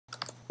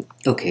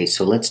Okay,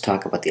 so let's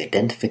talk about the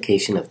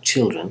identification of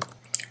children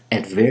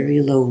at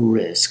very low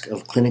risk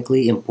of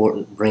clinically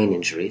important brain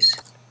injuries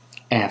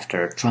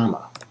after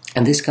trauma.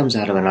 And this comes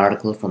out of an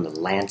article from the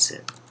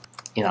Lancet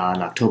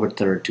on October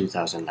 3rd,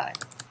 2009.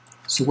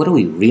 So what are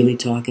we really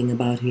talking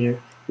about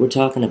here? We're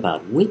talking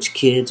about which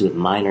kids with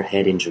minor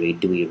head injury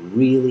do we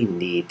really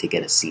need to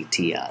get a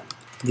CT on.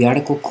 The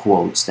article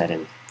quotes that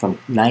from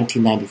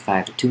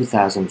 1995 to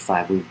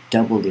 2005, we've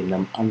doubled the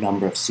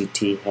number of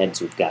CT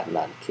heads we've gotten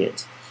on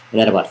kids. And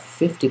that about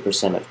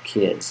 50% of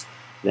kids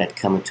that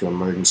come into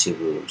emergency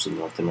rooms in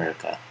North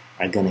America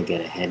are going to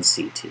get a head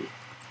CT.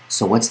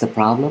 So what's the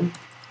problem?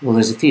 Well,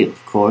 there's a few.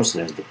 Of course,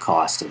 there's the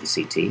cost of the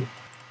CT.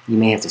 You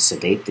may have to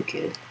sedate the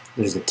kid.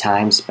 There's the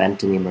time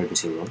spent in the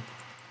emergency room.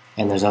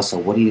 And there's also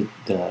what are you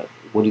going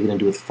to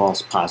do with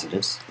false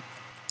positives?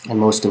 And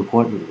most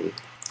importantly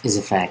is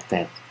the fact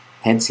that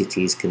head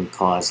CTs can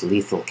cause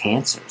lethal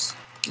cancers.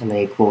 And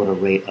they quote a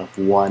rate of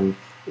 1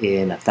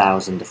 in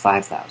 1,000 to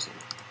 5,000.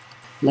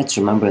 Let's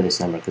remember this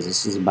number because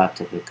this is about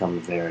to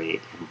become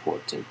very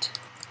important.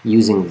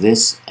 Using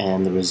this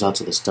and the results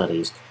of the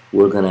studies,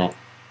 we're going to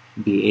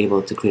be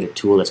able to create a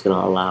tool that's going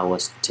to allow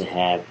us to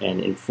have an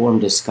informed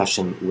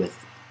discussion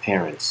with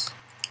parents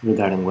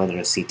regarding whether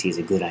a CT is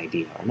a good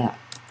idea or not.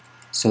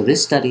 So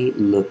this study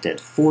looked at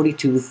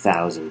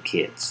 42,000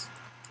 kids.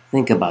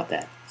 Think about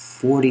that.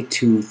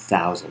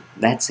 42,000.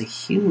 That's a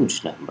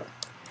huge number.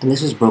 And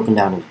this was broken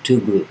down into two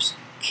groups,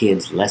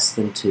 kids less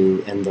than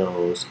 2 and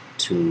those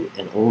 2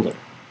 and older.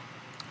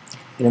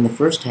 And in the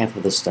first half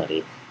of the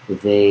study,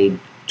 they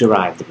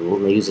derived the rule,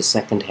 and they used the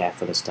second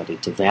half of the study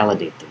to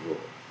validate the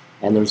rule.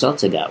 And the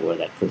results they got were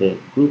that for the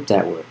group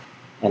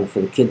and for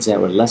the kids that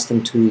were less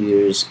than 2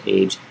 years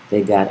age,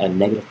 they got a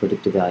negative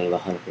predictive value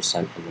of 100%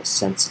 and a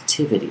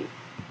sensitivity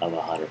of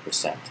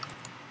 100%.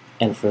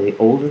 And for the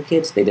older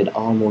kids, they did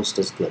almost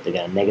as good. They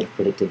got a negative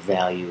predictive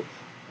value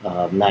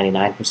of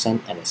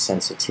 99% and a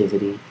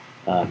sensitivity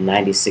of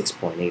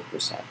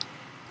 96.8%.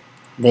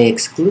 They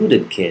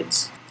excluded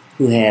kids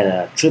who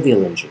had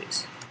trivial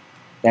injuries.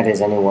 That is,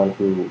 anyone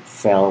who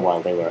fell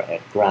while they were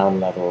at ground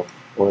level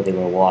or they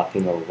were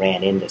walking or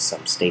ran into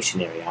some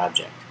stationary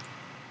object.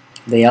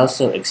 They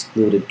also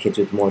excluded kids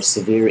with more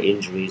severe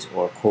injuries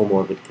or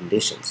comorbid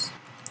conditions.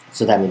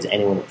 So that means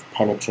anyone with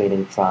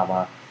penetrating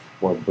trauma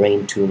or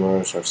brain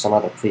tumors or some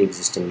other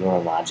pre-existing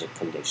neurologic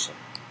condition.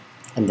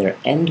 And their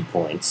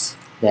endpoints,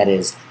 that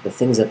is, the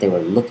things that they were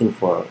looking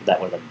for that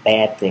were the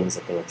bad things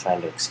that they were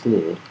trying to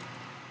exclude,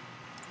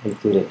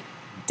 included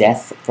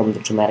death from the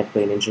traumatic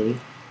brain injury,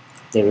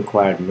 they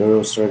required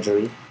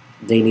neurosurgery,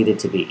 they needed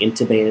to be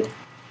intubated,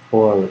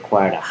 or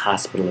required a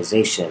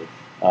hospitalization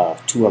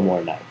of 2 or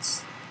more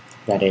nights.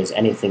 That is,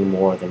 anything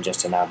more than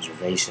just an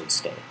observation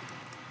stay.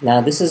 Now,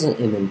 this is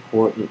an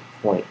important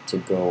point to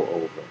go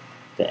over,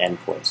 the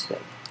endpoints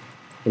thing.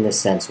 In the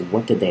sense,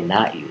 what did they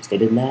not use? They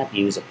did not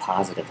use a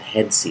positive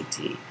head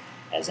CT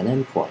as an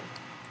endpoint.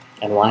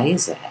 And why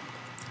is that?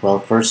 Well,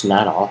 first,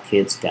 not all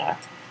kids got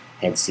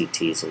head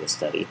CTs in the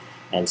study.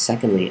 And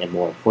secondly, and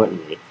more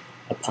importantly,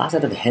 a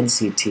positive head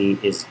CT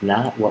is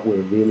not what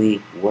we're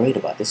really worried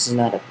about. This is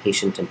not a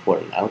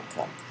patient-important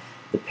outcome.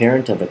 The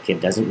parent of a kid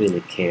doesn't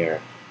really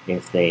care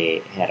if they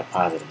had a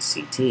positive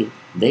CT.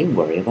 They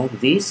worry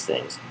about these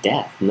things: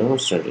 death,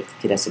 neurosurgery, the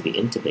kid has to be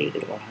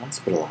intubated or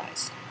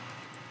hospitalized.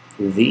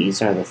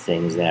 These are the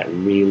things that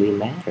really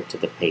matter to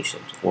the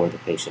patient or the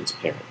patient's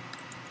parent.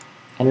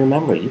 And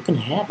remember, you can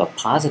have a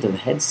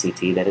positive head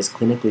CT that is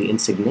clinically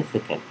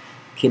insignificant.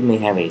 The kid may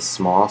have a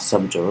small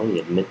subdural.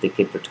 You admit the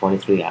kid for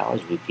 23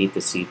 hours, repeat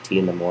the CT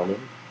in the morning,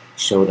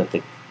 show that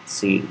the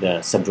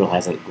subdural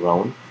hasn't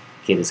grown,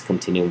 the kid is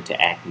continuing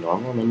to act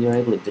normal, and then you're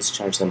able to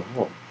discharge them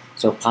home.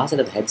 So a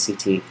positive head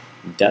CT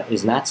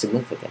is not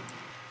significant.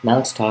 Now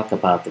let's talk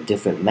about the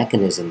different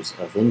mechanisms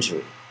of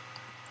injury.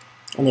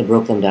 And they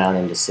broke them down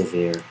into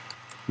severe,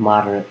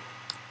 moderate,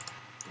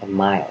 and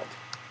mild.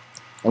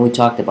 And we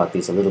talked about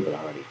these a little bit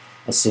already.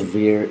 A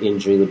severe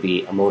injury would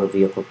be a motor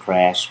vehicle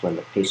crash when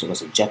the patient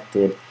was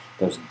ejected,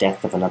 there was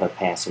death of another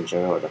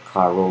passenger, or the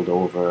car rolled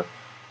over,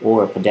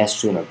 or a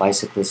pedestrian or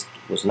bicyclist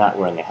was not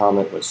wearing a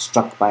helmet, was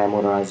struck by a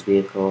motorized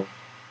vehicle.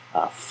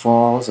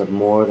 Falls of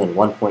more than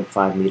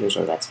 1.5 meters,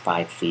 or that's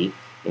 5 feet,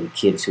 in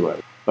kids who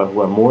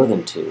are more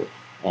than 2,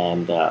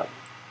 and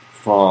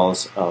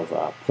falls of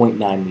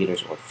 0.9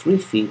 meters or 3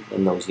 feet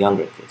in those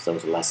younger kids,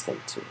 those less than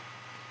 2.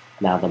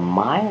 Now the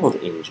mild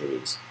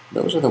injuries,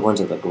 those are the ones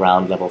of the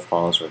ground level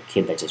falls or a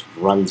kid that just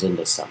runs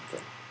into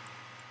something.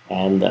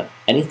 And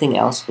anything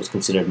else was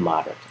considered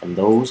moderate, and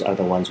those are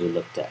the ones we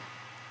looked at.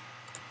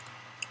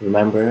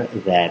 Remember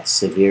that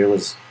severe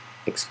was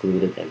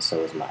excluded and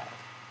so is mild.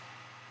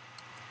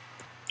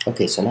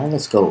 Okay, so now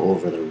let's go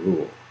over the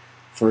rule.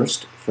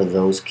 First, for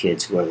those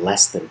kids who are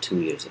less than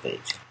 2 years of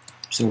age.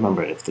 So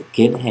remember, if the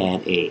kid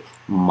had a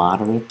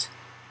moderate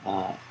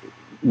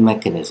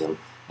mechanism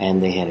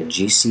and they had a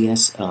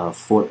GCS of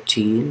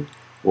 14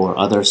 or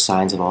other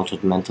signs of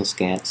altered mental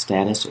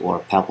status or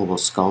palpable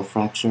skull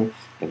fracture,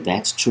 if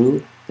that's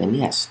true, then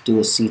yes, do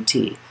a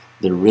CT.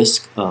 The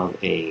risk of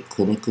a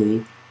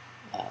clinically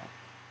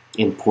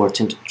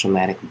important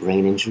traumatic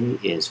brain injury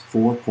is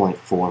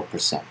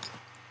 4.4%,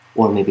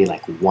 or maybe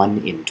like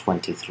 1 in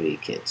 23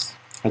 kids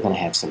are going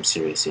to have some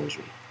serious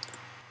injury.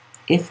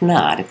 If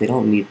not, if they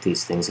don't meet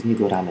these things, then you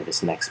go down to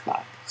this next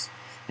box.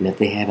 And if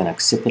they have an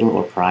occipital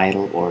or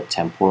parietal or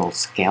temporal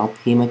scalp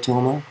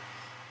hematoma,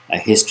 a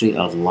history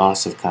of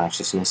loss of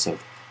consciousness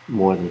of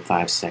more than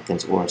 5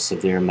 seconds, or a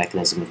severe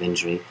mechanism of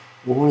injury,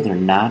 or they're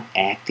not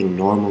acting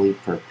normally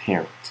per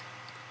parent.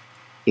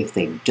 If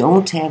they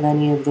don't have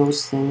any of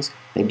those things,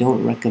 they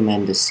don't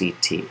recommend a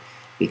CT,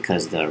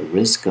 because the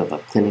risk of a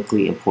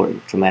clinically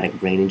important traumatic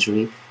brain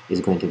injury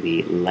is going to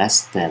be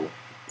less than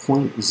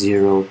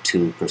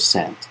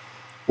 0.02%,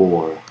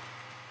 or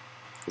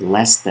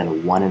less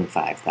than 1 in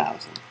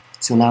 5,000.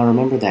 So now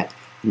remember that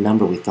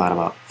number we thought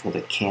about for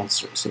the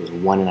cancer. So it was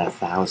 1 in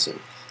 1,000.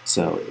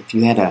 So if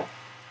you had a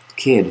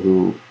kid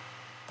who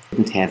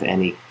didn't have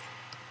any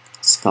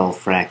skull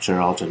fracture,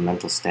 altered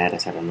mental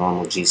status, had a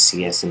normal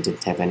GCS, and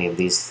didn't have any of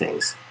these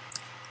things,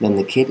 then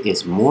the kid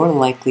is more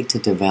likely to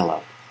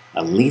develop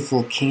a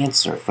lethal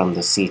cancer from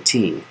the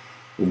CT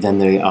than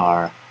they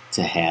are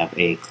to have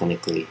a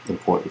clinically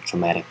important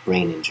traumatic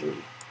brain injury.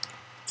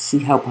 See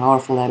how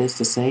powerful that is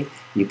to say?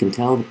 You can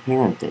tell the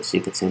parent this.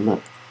 You could say,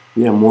 look,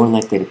 we are more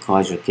likely to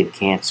cause your kid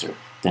cancer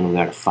than we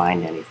are to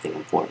find anything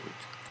important.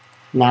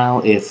 Now,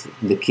 if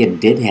the kid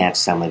did have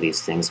some of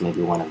these things,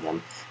 maybe one of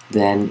them,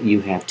 then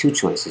you have two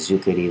choices. You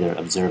could either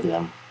observe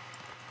them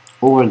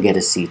or get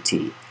a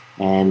CT.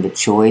 And the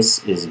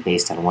choice is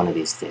based on one of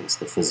these things: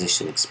 the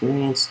physician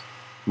experience,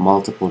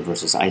 multiple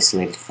versus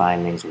isolated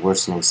findings,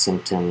 worsening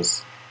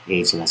symptoms,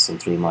 age less than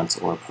 3 months,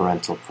 or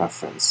parental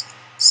preference.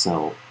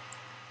 So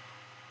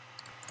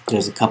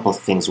there's a couple of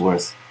things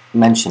worth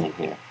mentioning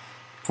here.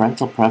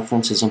 Parental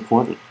preference is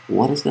important.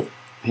 What is the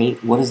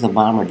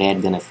mom or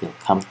dad going to feel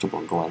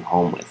comfortable going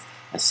home with?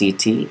 A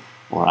CT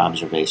or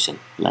observation?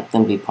 Let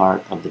them be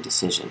part of the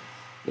decision.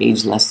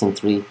 Age less than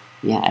 3,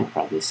 yeah, I'd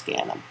probably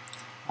scan them.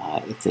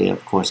 If they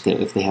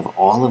have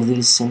all of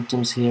these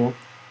symptoms here,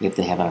 if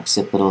they have an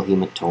occipital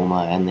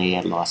hematoma and they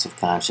had loss of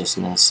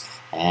consciousness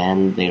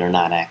and they are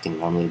not acting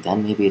normally,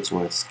 then maybe it's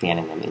worth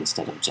scanning them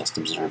instead of just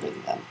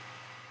observing them.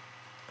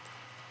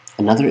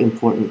 Another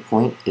important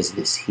point is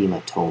this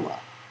hematoma.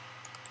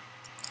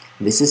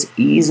 This is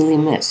easily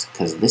missed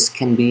because this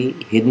can be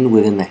hidden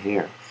within the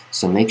hair.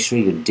 So make sure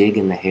you dig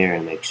in the hair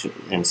and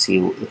see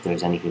if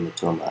there's any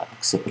hematoma,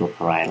 occipital,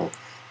 parietal,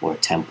 or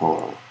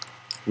temporal.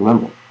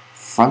 Remember,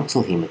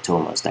 frontal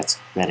hematomas,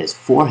 that is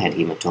forehead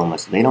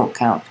hematomas, they don't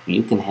count.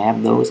 You can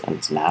have those and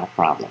it's not a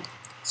problem.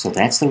 So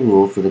that's the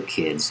rule for the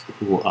kids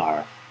who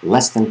are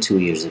less than 2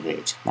 years of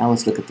age. Now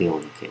let's look at the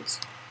older kids.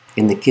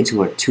 In the kids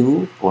who are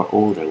 2 or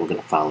older, we're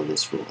going to follow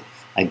this rule.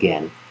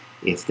 Again,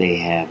 if they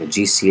have a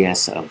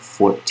GCS of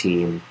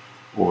 14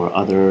 or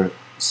other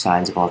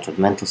signs of altered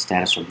mental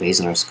status or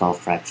basilar skull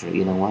fracture,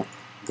 you know what?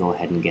 Go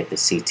ahead and get the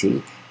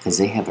CT, because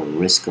they have a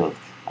risk of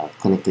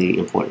clinically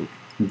important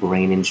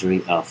brain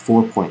injury of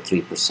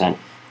 4.3%,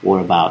 or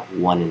about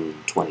 1 in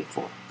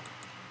 24.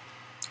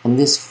 And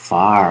this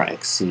far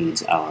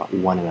exceeds our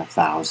 1 in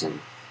 1,000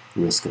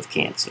 risk of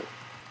cancer.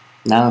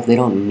 Now, if they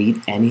don't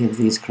meet any of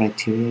these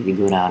criteria, you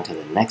go down to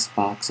the next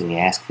box and you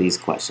ask these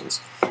questions.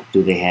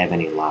 Do they have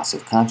any loss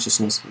of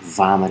consciousness,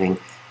 vomiting,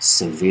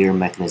 severe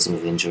mechanism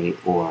of injury,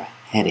 or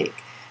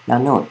headache? Now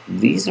note,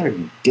 these are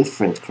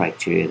different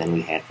criteria than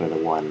we had for the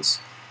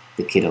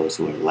kiddos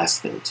who are less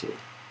than 2.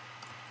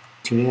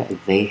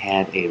 They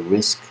have a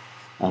risk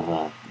of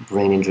a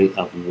brain injury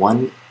of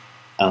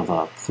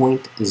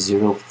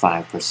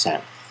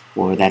 0.05%,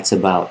 or that's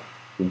about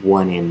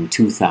 1 in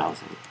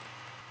 2,000.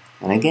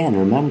 And again,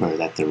 remember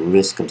that the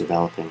risk of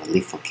developing a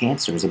lethal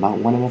cancer is about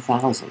 1 in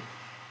 1,000.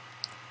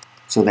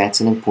 So that's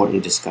an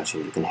important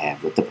discussion you can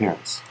have with the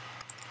parents.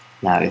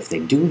 Now, if they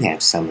do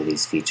have some of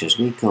these features,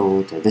 we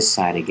go to this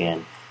side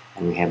again,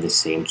 and we have the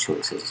same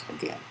choices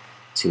again,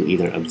 to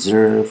either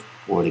observe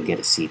or to get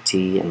a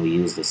CT, and we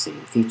use the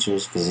same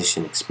features: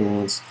 physician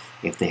experience.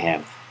 If they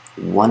have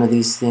one of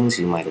these things,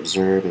 you might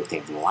observe. If they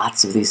have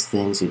lots of these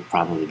things, you'd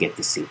probably get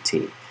the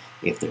CT.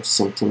 If their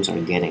symptoms are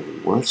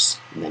getting worse,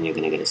 then you're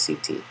going to get a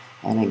CT.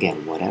 And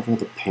again, whatever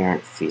the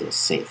parent feels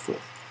safe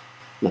with.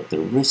 Look, the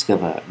risk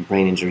of a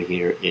brain injury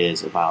here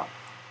is about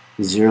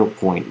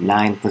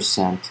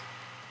 0.9%,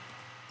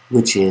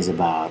 which is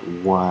about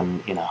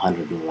 1 in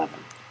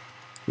 111,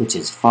 which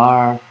is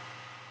far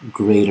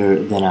greater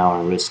than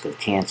our risk of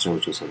cancer,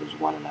 which we said was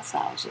 1 in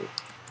 1,000.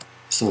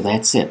 So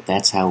that's it.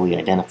 That's how we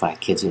identify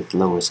kids with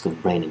low risk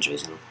of brain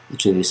injuries. And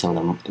let's review some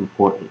of the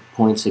important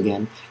points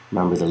again.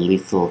 Remember, the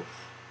lethal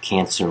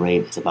cancer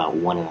rate is about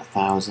 1 in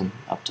 1,000,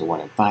 up to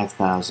 1 in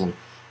 5,000.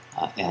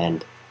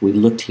 And we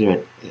looked here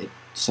at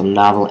some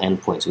novel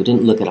endpoints. We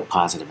didn't look at a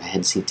positive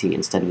head CT.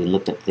 Instead, we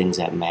looked at things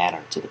that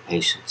matter to the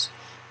patients: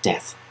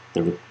 death,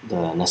 the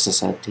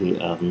necessity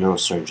of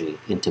neurosurgery,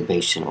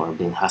 intubation, or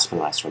being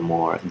hospitalized for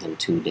more than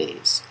 2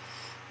 days.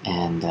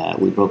 And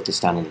we broke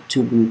this down into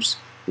 2 groups: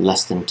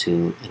 less than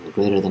 2 and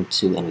greater than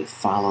 2, and we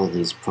follow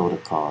these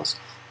protocols.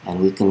 And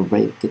we can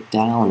break it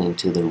down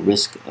into the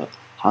risk of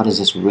how does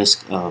this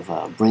risk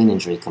of brain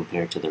injury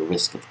compare to the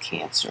risk of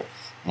cancer?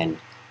 And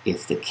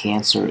if the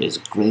cancer is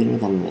greater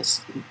than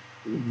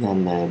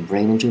the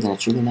brain injury, then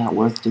it's really not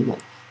worth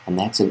doing. And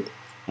that's a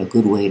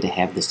good way to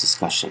have this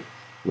discussion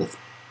with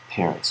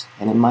parents.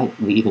 And it might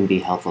even be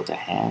helpful to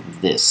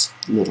have this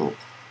little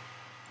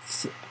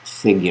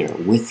figure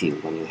with you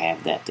when you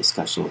have that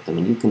discussion with them,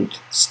 and you can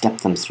step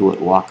them through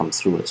it, walk them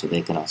through it, so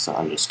they can also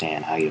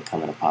understand how you're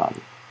coming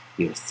upon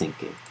your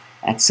thinking.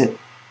 That's it.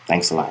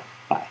 Thanks a lot.